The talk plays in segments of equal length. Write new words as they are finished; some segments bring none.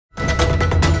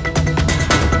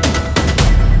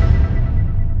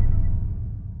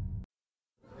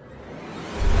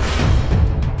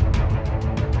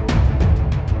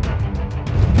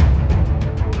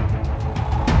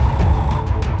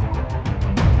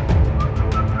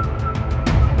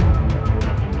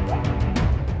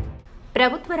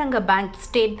ప్రభుత్వ రంగ bank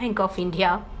state bank of India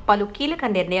పలు కీలక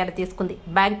నిర్ణయాలు తీసుకుంది.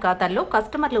 బ్యాంక్ ఖాతాల్లో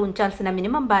కస్టమర్లు ఉంచాల్సిన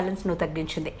మినిమం బ్యాలెన్స్ ను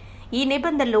తగ్గించింది. ఈ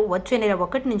నిబంధనలు వచ్చే నెల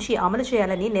 1 నుంచి అమలు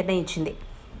చేయాలని నిర్ణయించింది.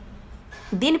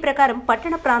 దీని ప్రకారం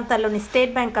పట్టణ ప్రాంతాల్లోని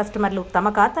స్టేట్ బ్యాంక్ కస్టమర్లు తమ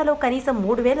ఖాతాలో కనీసం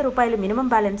 3,000 రూపాయలు మినిమం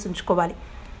బ్యాలెన్స్ ఉంచుకోవాలి.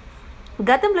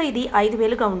 గతంలో ఇది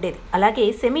 5,000గా ఉండేది. అలాగే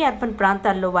సెమీ అర్బన్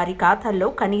ప్రాంతాల్లో వారి ఖాతాల్లో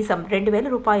కనీసం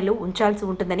 2,000 రూపాయలు ఉంచాల్సి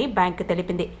ఉంటుందని బ్యాంకు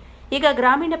తెలిపింది. ఇక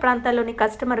గ్రామీణ ప్రాంతాల్లోని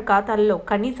కస్టమర్ ఖాతాల్లో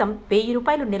కనీసం 1,000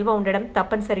 రూపాయలు నిల్వ ఉండడం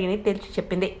తప్పనిసరి అని తేల్చి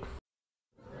చెప్పింది.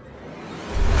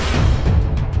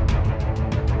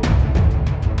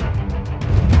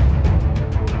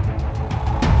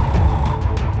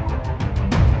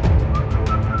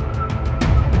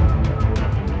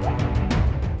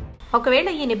 ఒకవేళ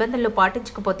ఈ నిబంధనలు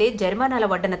పాటించకపోతే జరిమానాల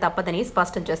వడ్డన తప్పదని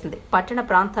స్పష్టం చేసింది. పట్టణ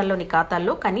ప్రాంతాల్లోని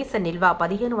ఖాతాల్లో కనీస నిల్వ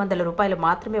 1,500 రూపాయలు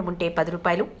మాత్రమే ఉంటే 10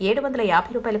 రూపాయలు,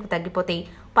 750 రూపాయలకు తగ్గిపోతే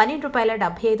 12 రూపాయల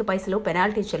 75 పైసలు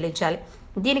పెనాల్టీ చెల్లించాలి.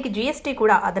 దీనికి జీఎస్టీ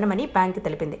కూడా అదనమని బ్యాంకు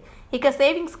తెలిపింది. ఇక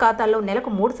సేవింగ్స్ ఖాతాల్లో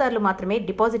నెలకు 3 సార్లు మాత్రమే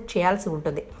డిపాజిట్ చేయాల్సి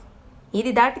ఉంటుంది.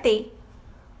 ఇది దాటితే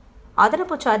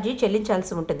అదనపు ఛార్జీ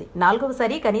చెల్లించాల్సి ఉంటుంది.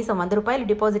 4వసారి కనీసం 100 రూపాయలు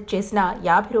డిపాజిట్ చేసినా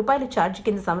 50 రూపాయలు ఛార్జీ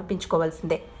కింద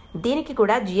సమర్పించుకోవాల్సిందే. దీనికి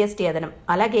కూడా జీఎస్టీ అదనం.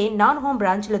 అలాగే నాన్ హోమ్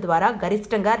బ్రాంచ్ల ద్వారా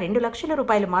గరిష్టంగా 2 లక్షల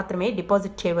రూపాయలు మాత్రమే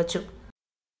డిపాజిట్ చేయవచ్చు.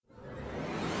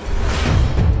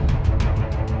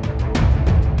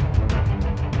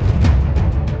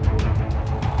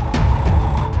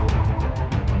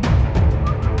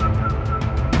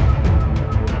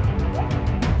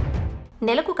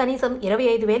 నెలకు కనీసం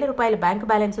 25,000 రూపాయల బ్యాంకు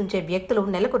బ్యాలెన్స్ ఉంచే వ్యక్తులు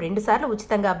నెలకు 2 సార్లు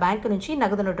ఉచితంగా బ్యాంకు నుంచి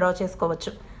నగదును డ్రా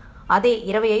చేసుకోవచ్చు. అదే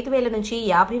 25,000 నుంచి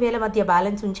 50,000 మధ్య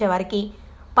బ్యాలెన్స్ ఉంచేవారికి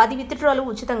 10 విత్డ్రాలు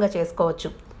ఉచితంగా చేసుకోవచ్చు.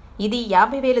 ఇది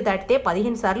 50,000 దాటితే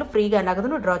 15 సార్లు ఫ్రీగా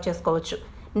నగదును డ్రా చేసుకోవచ్చు.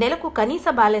 నెలకు కనీస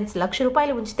బ్యాలెన్స్ 1,00,000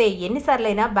 రూపాయలు ఉంచితే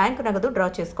ఎన్నిసార్లైనా బ్యాంకు నగదు డ్రా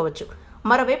చేసుకోవచ్చు.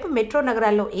 మరోవైపు మెట్రో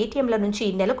నగరాల్లో ఏటీఎంల నుంచి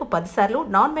నెలకు 10 సార్లు,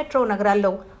 నాన్ మెట్రో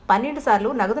నగరాల్లో 12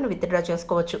 సార్లు నగదును విత్డ్రా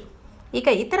చేసుకోవచ్చు. ఇక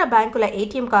ఇతర బ్యాంకుల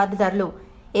ఏటీఎం కార్డుదారులు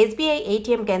SBI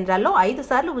ఏటీఎం కేంద్రాల్లో 5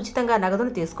 సార్లు ఉచితంగా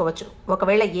నగదును తీసుకోవచ్చు.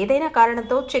 ఒకవేళ ఏదైనా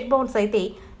కారణంతో చెక్ బౌన్స్ అయితే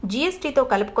జీఎస్టీతో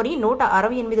కలుపుకొని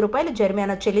 168 రూపాయలు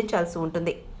జరిమానా చెల్లించాల్సి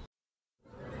ఉంటుంది.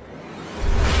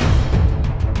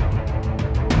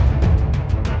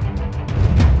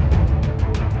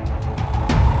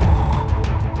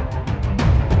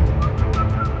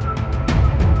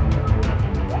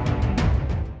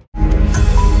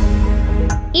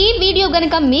 ఈ వీడియో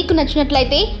గనుక మీకు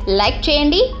నచ్చినట్లయితే లైక్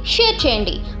చేయండి, షేర్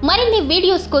చేయండి. మరిన్ని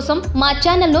వీడియోస్ కోసం మా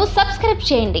ఛానల్ను సబ్స్క్రైబ్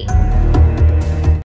చేయండి.